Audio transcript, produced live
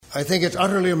I think it's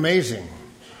utterly amazing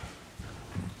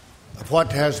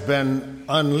what has been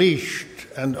unleashed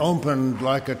and opened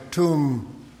like a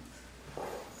tomb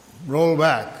roll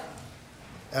back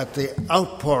at the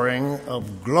outpouring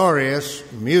of glorious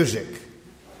music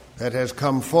that has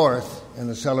come forth in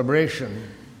the celebration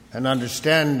and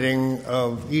understanding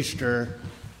of Easter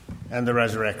and the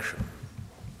resurrection.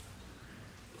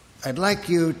 I'd like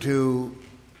you to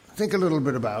think a little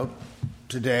bit about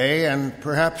today, and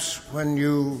perhaps when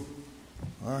you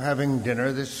are having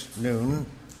dinner this noon,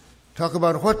 talk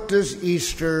about what does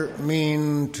Easter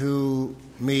mean to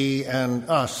me and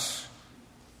us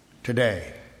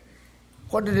today?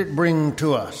 What did it bring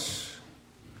to us?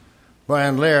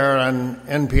 Brian Lair on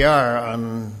NPR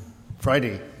on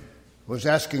Friday was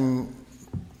asking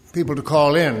people to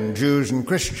call in, Jews and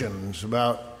Christians,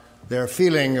 about their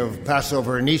feeling of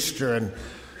Passover and Easter, and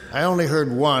I only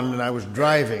heard one, and I was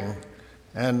driving,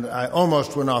 and I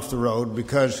almost went off the road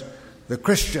because the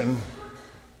Christian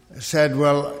said,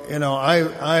 well,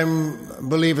 I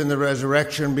believe in the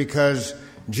resurrection because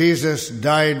Jesus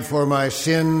died for my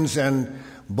sins and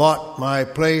bought my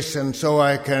place, and so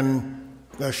I can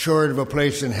be assured of a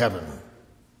place in heaven.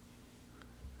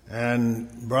 And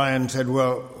Brian said,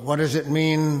 well, what does it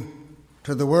mean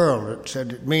to the world? It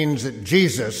said it means that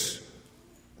Jesus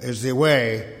is the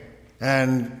way,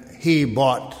 and he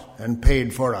bought and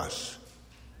paid for us.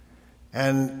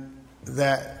 And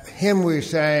that hymn we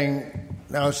sang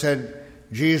now said,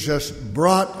 Jesus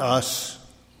brought us,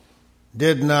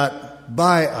 did not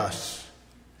buy us.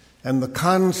 And the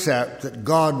concept that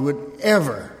God would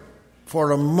ever,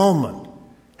 for a moment,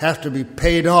 have to be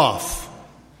paid off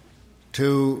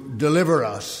to deliver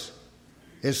us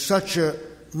is such a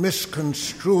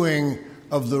misconstruing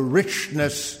of the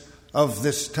richness of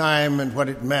this time and what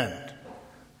it meant.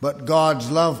 But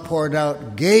God's love poured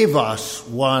out gave us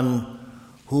one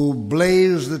who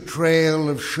blazed the trail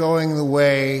of showing the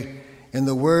way in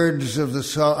the words of the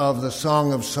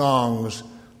Song of Songs,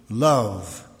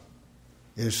 love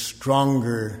is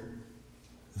stronger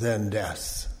than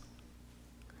death.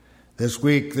 This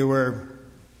week there were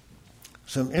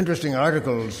some interesting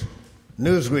articles.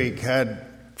 Newsweek had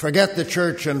Forget the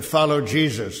Church and Follow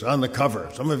Jesus on the cover.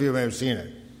 Some of you may have seen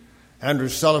it. Andrew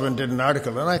Sullivan did an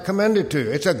article, and I commend it to you.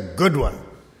 It's a good one.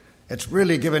 It's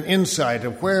really given insight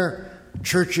of where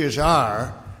churches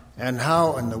are and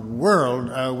how in the world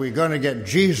are we going to get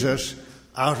Jesus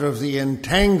out of the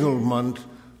entanglement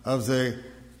of the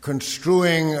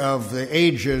construing of the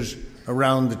ages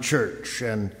around the church.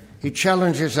 And he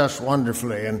challenges us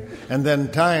wonderfully. And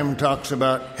then Time talks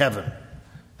about heaven.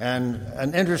 And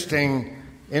an interesting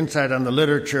insight on the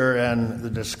literature and the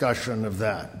discussion of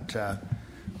that.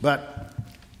 But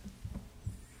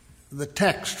the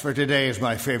text for today is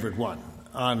my favorite one,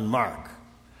 on Mark.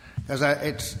 Because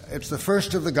it's the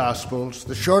first of the Gospels,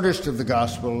 the shortest of the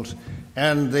Gospels,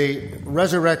 and the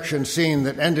resurrection scene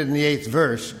that ended in the 8th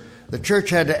verse, the church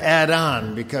had to add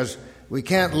on because we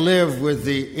can't live with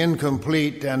the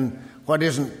incomplete and what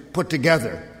isn't put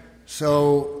together.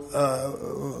 So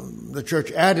the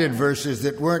church added verses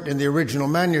that weren't in the original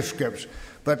manuscripts,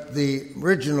 but the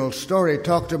original story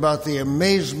talked about the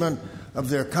amazement of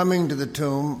their coming to the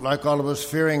tomb, like all of us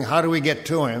fearing, how do we get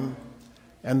to him?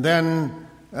 And then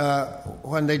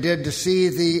when they did, to see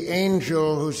the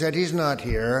angel who said, he's not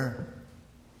here,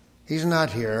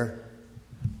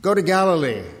 go to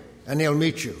Galilee and he'll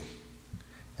meet you.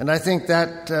 And I think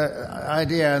that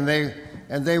idea,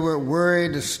 and they were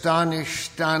worried,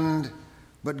 astonished, stunned,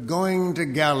 but going to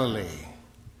Galilee.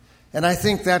 And I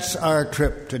think that's our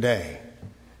trip today,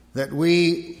 that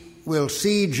we will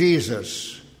see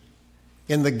Jesus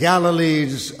in the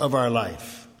Galilees of our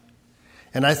life.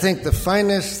 And I think the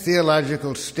finest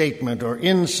theological statement or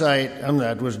insight on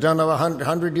that was done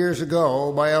 100 years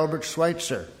ago by Albert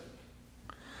Schweitzer,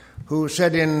 who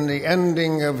said in the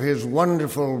ending of his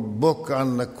wonderful book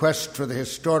on the quest for the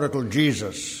historical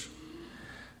Jesus,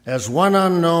 as one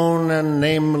unknown and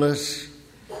nameless,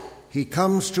 he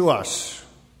comes to us,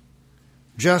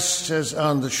 just as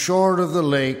on the shore of the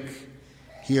lake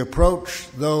he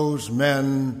approached those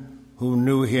men who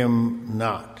knew him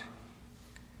not.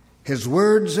 His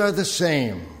words are the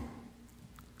same,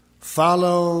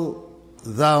 follow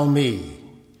thou me,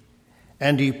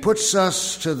 and he puts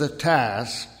us to the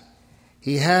task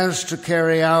he has to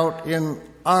carry out in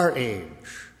our age.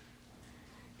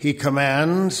 He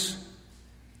commands,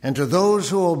 and to those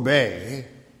who obey,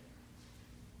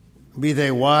 be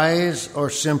they wise or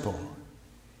simple,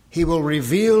 he will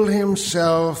reveal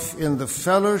himself in the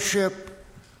fellowship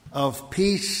of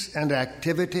peace and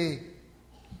activity,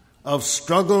 of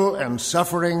struggle and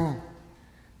suffering,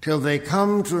 till they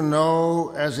come to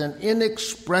know as an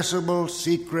inexpressible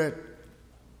secret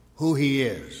who he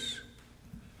is.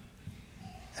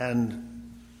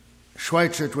 And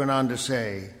Schweitzer went on to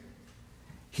say,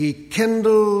 he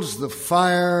kindles the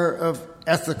fire of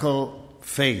ethical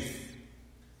faith.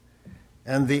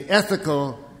 And the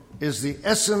ethical is the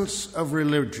essence of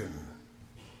religion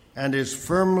and is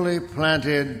firmly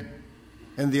planted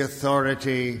in the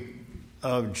authority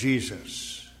of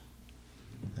Jesus.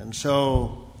 And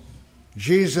so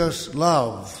Jesus'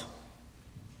 love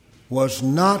was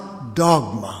not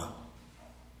dogma,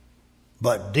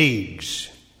 but deeds,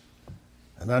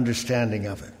 an understanding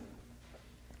of it.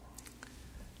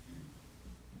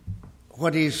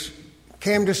 What he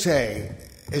came to say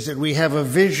is that we have a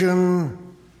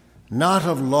vision not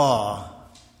of law,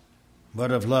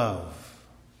 but of love.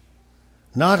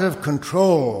 Not of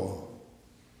control,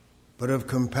 but of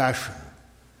compassion.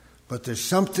 But there's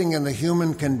something in the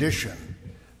human condition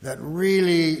that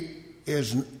really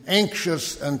is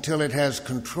anxious until it has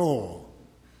control.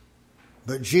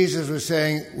 But Jesus was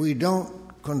saying, we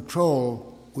don't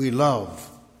control, we love,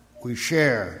 we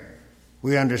share,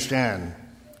 we understand.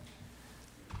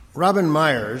 Robin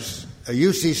Myers, a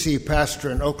UCC pastor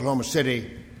in Oklahoma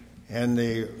City, and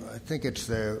I think it's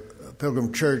the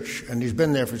Pilgrim Church, and he's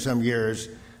been there for some years,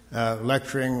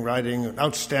 lecturing, writing, an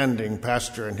outstanding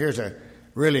pastor. And here's a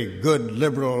really good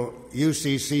liberal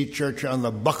UCC church on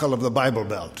the buckle of the Bible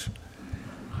Belt.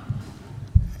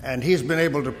 And he's been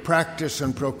able to practice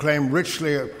and proclaim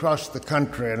richly across the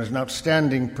country and is an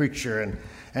outstanding preacher.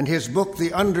 And his book,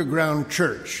 The Underground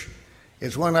Church,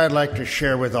 is one I'd like to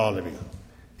share with all of you.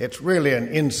 It's really an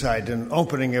insight, an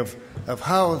opening of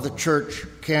how the church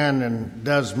can and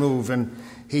does move. And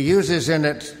he uses in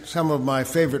it some of my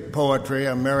favorite poetry,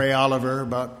 a Mary Oliver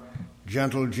about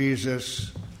gentle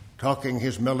Jesus talking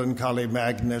his melancholy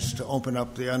madness to open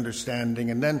up the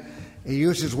understanding. And then he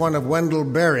uses one of Wendell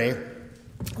Berry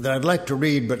that I'd like to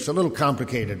read, but it's a little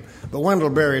complicated. But Wendell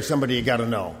Berry is somebody you got to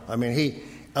know. I mean,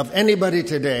 of anybody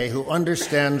today who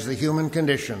understands the human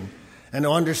condition and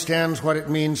who understands what it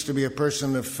means to be a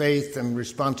person of faith and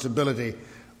responsibility,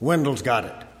 Wendell's got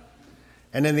it.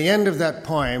 And in the end of that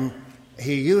poem,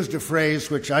 he used a phrase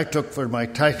which I took for my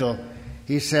title.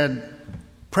 He said,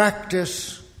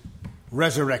 practice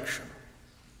resurrection.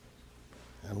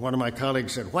 And one of my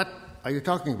colleagues said, what are you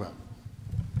talking about?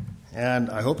 And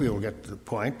I hope you'll get the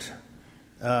point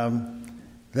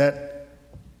that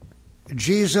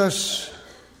Jesus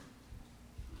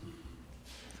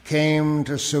came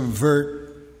to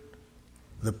subvert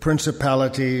the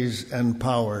principalities and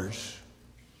powers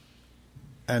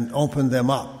and open them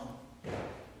up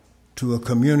to a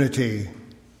community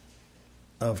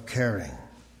of caring.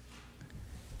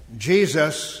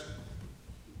 Jesus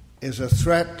is a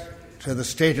threat to the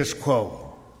status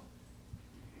quo,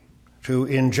 to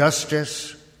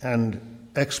injustice and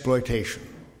exploitation.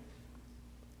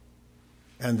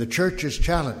 And the church's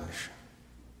challenge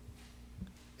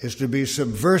is to be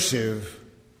subversive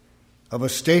of a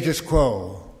status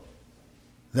quo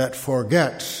that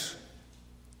forgets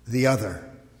the other,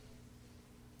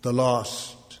 the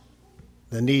lost,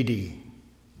 the needy,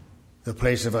 the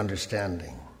place of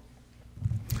understanding.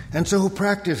 And so who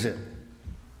practices it?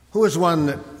 Who is one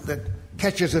that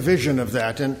catches a vision of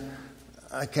that? And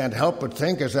I can't help but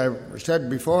think, as I said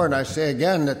before and I say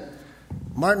again, that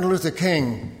Martin Luther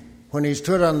King, when he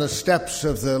stood on the steps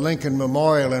of the Lincoln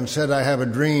Memorial and said, I have a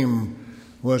dream,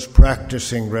 was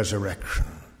practicing resurrection.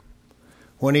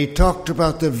 When he talked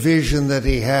about the vision that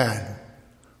he had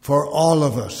for all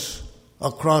of us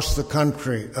across the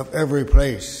country of every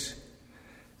place,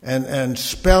 and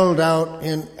spelled out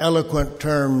in eloquent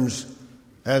terms,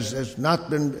 as has not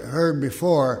been heard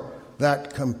before,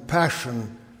 that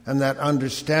compassion and that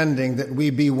understanding that we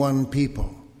be one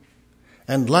people.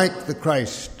 And like the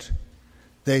Christ,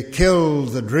 they killed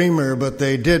the dreamer, but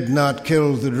they did not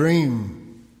kill the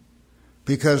dream.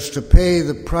 Because to pay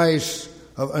the price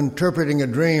of interpreting a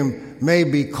dream may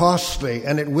be costly,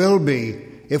 and it will be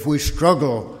if we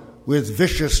struggle with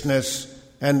viciousness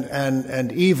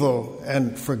and evil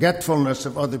and forgetfulness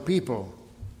of other people.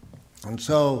 And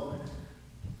so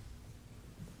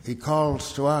he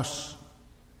calls to us.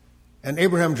 And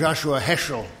Abraham Joshua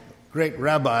Heschel, great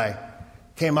rabbi,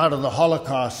 came out of the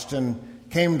Holocaust and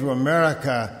came to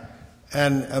America,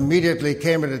 and immediately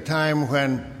came at a time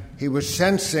when he was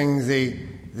sensing the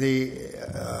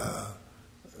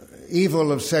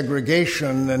evil of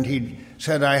segregation, and he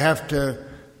said, I have to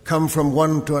come from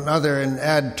one to another and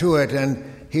add to it. And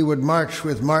he would march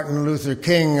with Martin Luther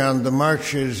King on the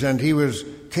marches, and he was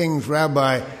King's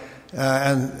rabbi.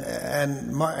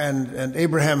 And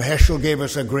Abraham Heschel gave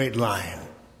us a great line.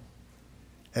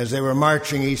 As they were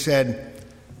marching, he said,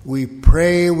 "We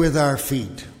pray with our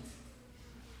feet."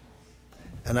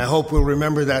 And I hope we'll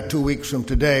remember that 2 weeks from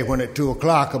today when at 2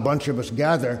 o'clock a bunch of us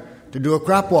gather to do a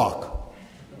crop walk.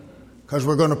 Because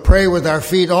we're going to pray with our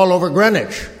feet all over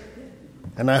Greenwich.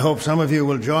 And I hope some of you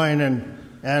will join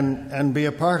and be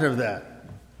a part of that.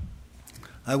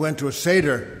 I went to a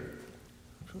Seder,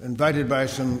 invited by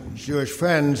some Jewish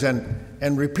friends,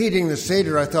 and repeating the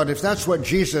Seder, I thought, if that's what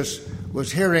Jesus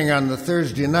was hearing on the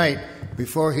Thursday night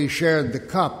before he shared the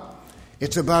cup,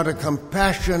 it's about a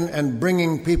compassion and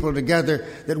bringing people together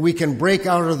that we can break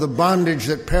out of the bondage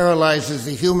that paralyzes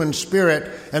the human spirit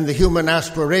and the human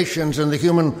aspirations and the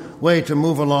human way to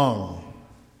move along.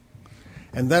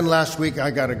 And then last week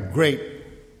I got a great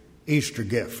Easter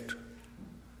gift.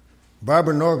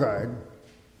 Barbara Norgard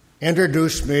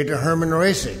introduced me to Herman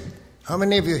Racing. How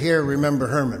many of you here remember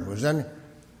Herman? Was that?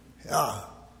 Yeah.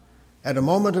 At a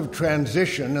moment of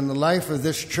transition in the life of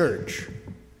this church,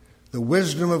 the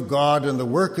wisdom of God and the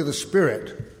work of the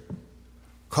Spirit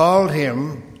called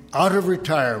him out of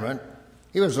retirement.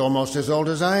 He was almost as old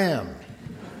as I am.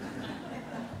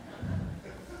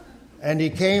 And he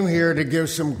came here to give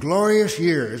some glorious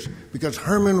years because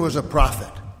Herman was a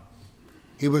prophet.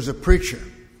 He was a preacher.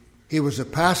 He was a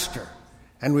pastor.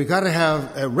 And we've got to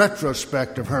have a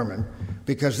retrospect of Herman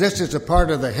because this is a part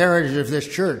of the heritage of this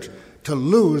church. To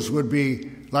lose would be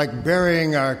like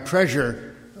burying our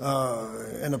treasure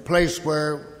in a place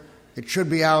where it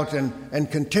should be out and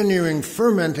continuing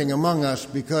fermenting among us,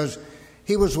 because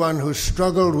he was one who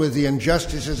struggled with the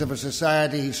injustices of a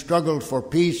society. He struggled for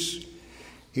peace.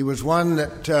 He was one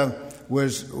that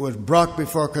was brought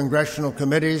before congressional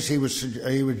committees. He was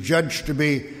judged to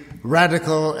be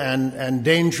radical and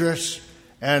dangerous,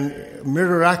 and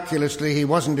miraculously he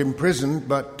wasn't imprisoned,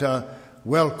 but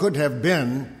could have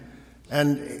been.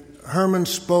 And Herman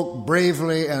spoke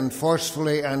bravely and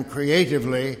forcefully and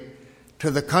creatively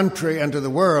to the country and to the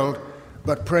world,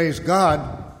 but praise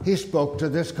God, he spoke to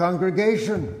this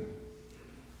congregation.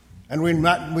 And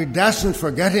we dasn't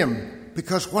forget him,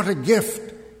 because what a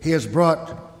gift he has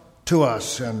brought to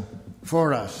us and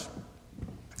for us.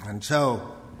 And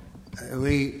so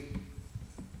we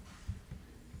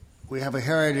have a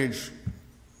heritage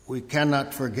we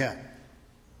cannot forget.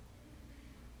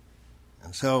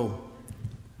 And so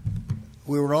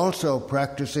we were also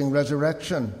practicing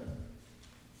resurrection.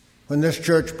 When this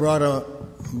church brought a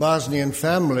Bosnian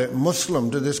family,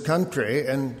 Muslim, to this country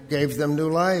and gave them new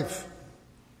life.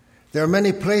 There are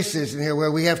many places in here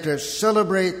where we have to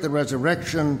celebrate the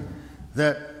resurrection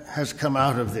that has come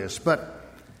out of this.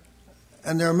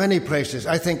 And there are many places.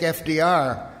 I think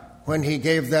FDR, when he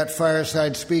gave that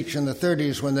fireside speech in the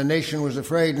 30s when the nation was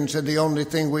afraid and said the only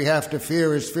thing we have to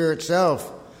fear is fear itself,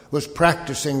 was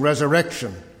practicing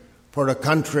resurrection for a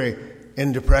country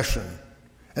in depression.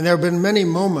 And there have been many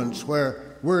moments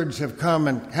where words have come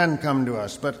and can come to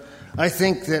us. But I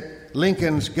think that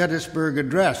Lincoln's Gettysburg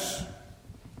Address,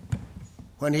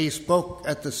 when he spoke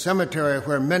at the cemetery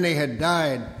where many had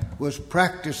died, was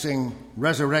practicing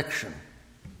resurrection.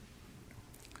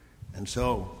 And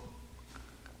so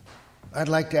I'd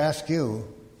like to ask you,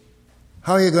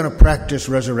 how are you going to practice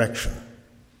resurrection?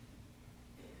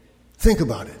 Think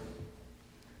about it.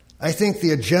 I think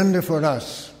the agenda for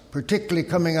us, particularly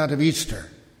coming out of Easter,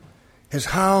 is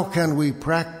how can we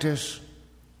practice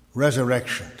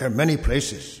resurrection? There are many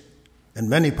places and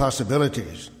many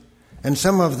possibilities, and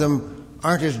some of them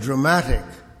aren't as dramatic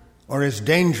or as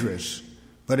dangerous,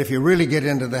 but if you really get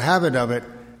into the habit of it,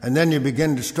 and then you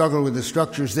begin to struggle with the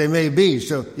structures, they may be.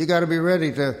 So you got to be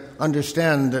ready to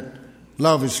understand that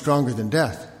love is stronger than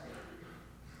death.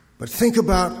 But think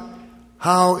about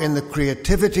how in the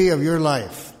creativity of your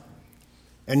life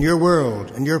and your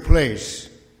world and your place,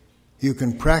 you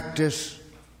can practice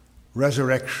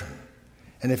resurrection.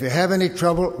 And if you have any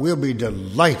trouble, we'll be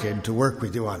delighted to work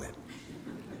with you on it.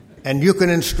 And you can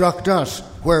instruct us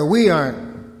where we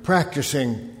aren't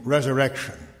practicing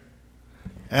resurrection.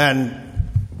 And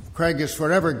Craig is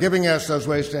forever giving us those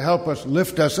ways to help us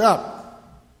lift us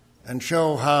up and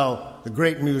show how the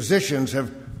great musicians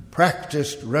have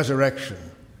practiced resurrection.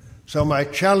 So my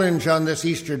challenge on this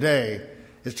Easter day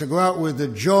is to go out with the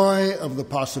joy of the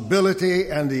possibility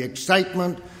and the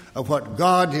excitement of what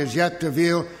God has yet to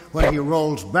reveal when he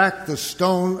rolls back the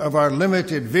stone of our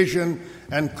limited vision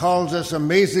and calls us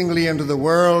amazingly into the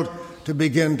world to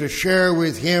begin to share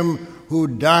with him who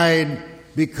died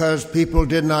because people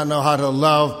did not know how to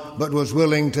love, but was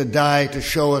willing to die to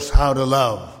show us how to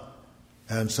love.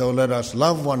 And so let us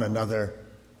love one another,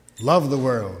 love the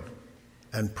world,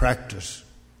 and practice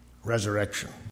resurrection.